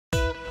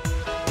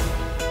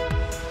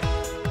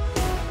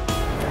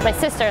My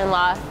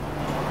sister-in-law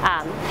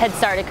had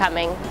started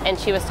coming, and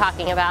she was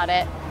talking about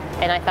it,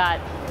 and I thought,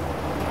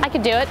 I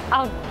could do it.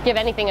 I'll give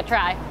anything a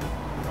try.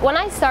 When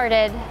I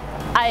started,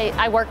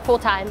 I work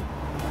full-time.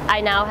 I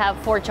now have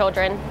 4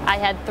 children. I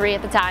had 3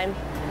 at the time.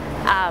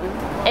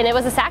 And it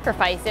was a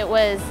sacrifice. It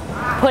was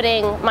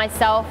putting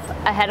myself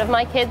ahead of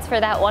my kids for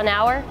that 1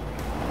 hour.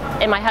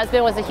 And my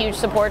husband was a huge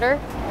supporter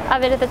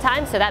of it at the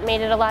time, so that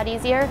made it a lot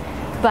easier.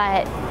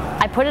 But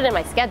I put it in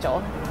my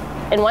schedule.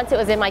 And once it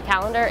was in my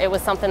calendar, it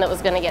was something that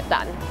was going to get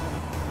done.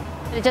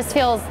 It just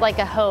feels like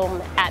a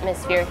home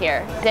atmosphere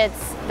here.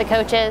 It's the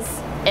coaches,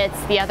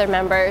 it's the other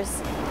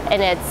members,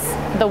 and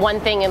it's the one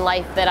thing in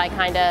life that I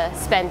kind of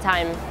spend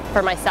time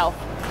for myself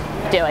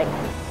doing.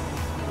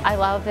 I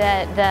love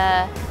that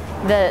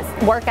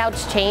the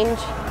workouts change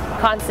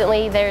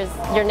constantly.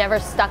 You're never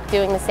stuck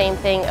doing the same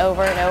thing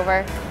over and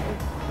over.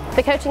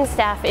 The coaching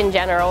staff in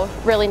general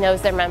really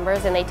knows their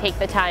members, and they take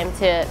the time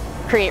to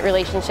create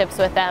relationships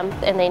with them,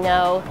 and they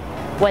know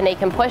when they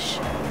can push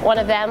one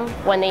of them,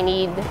 when they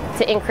need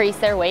to increase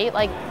their weight.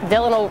 Like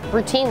Dylan will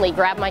routinely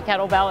grab my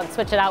kettlebell and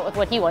switch it out with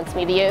what he wants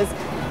me to use.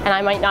 And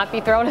I might not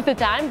be throwing at the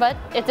time, but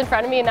it's in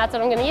front of me and that's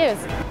what I'm going to use.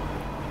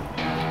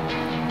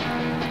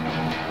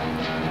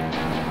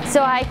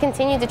 So I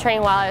continued to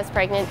train while I was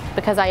pregnant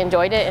because I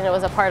enjoyed it and it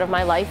was a part of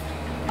my life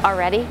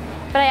already.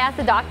 But I asked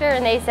the doctor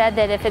and they said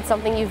that if it's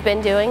something you've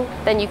been doing,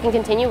 then you can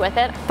continue with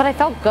it. But I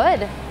felt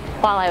good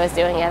while I was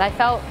doing it.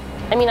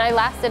 I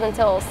lasted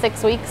until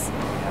 6 weeks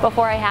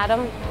before I had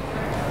him.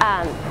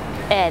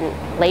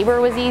 And labor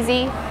was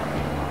easy.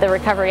 The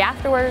recovery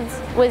afterwards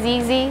was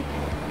easy.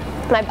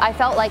 I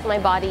felt like my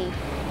body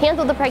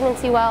handled the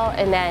pregnancy well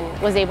and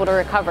then was able to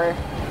recover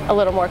a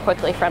little more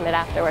quickly from it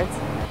afterwards.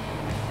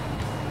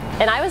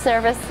 And I was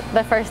nervous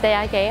the first day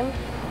I came.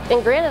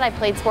 And granted, I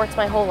played sports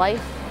my whole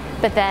life,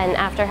 but then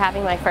after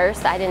having my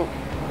first, I didn't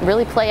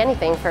really play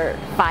anything for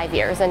 5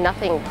 years and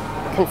nothing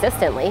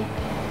consistently.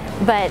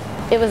 But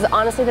it was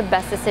honestly the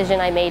best decision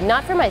I made,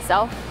 not for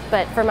myself,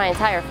 but for my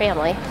entire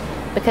family,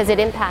 because it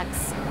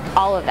impacts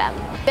all of them.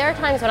 There are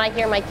times when I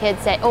hear my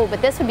kids say, oh,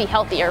 but this would be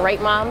healthier,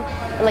 right, Mom?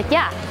 I'm like,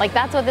 yeah, like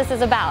that's what this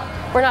is about.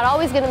 We're not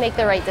always going to make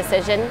the right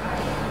decision,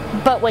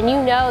 but when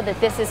you know that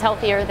this is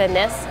healthier than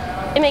this,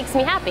 it makes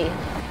me happy.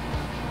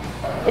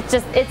 It's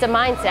a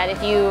mindset.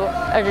 If you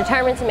are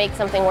determined to make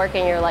something work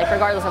in your life,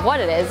 regardless of what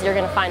it is, you're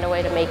going to find a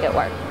way to make it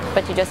work,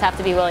 but you just have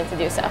to be willing to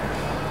do so.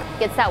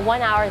 It's that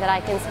 1 hour that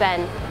I can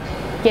spend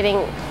getting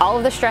all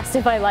of the stress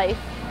in my life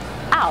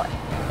out.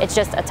 It's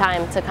just a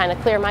time to kind of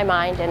clear my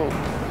mind, and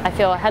I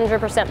feel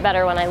 100%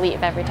 better when I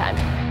leave every time.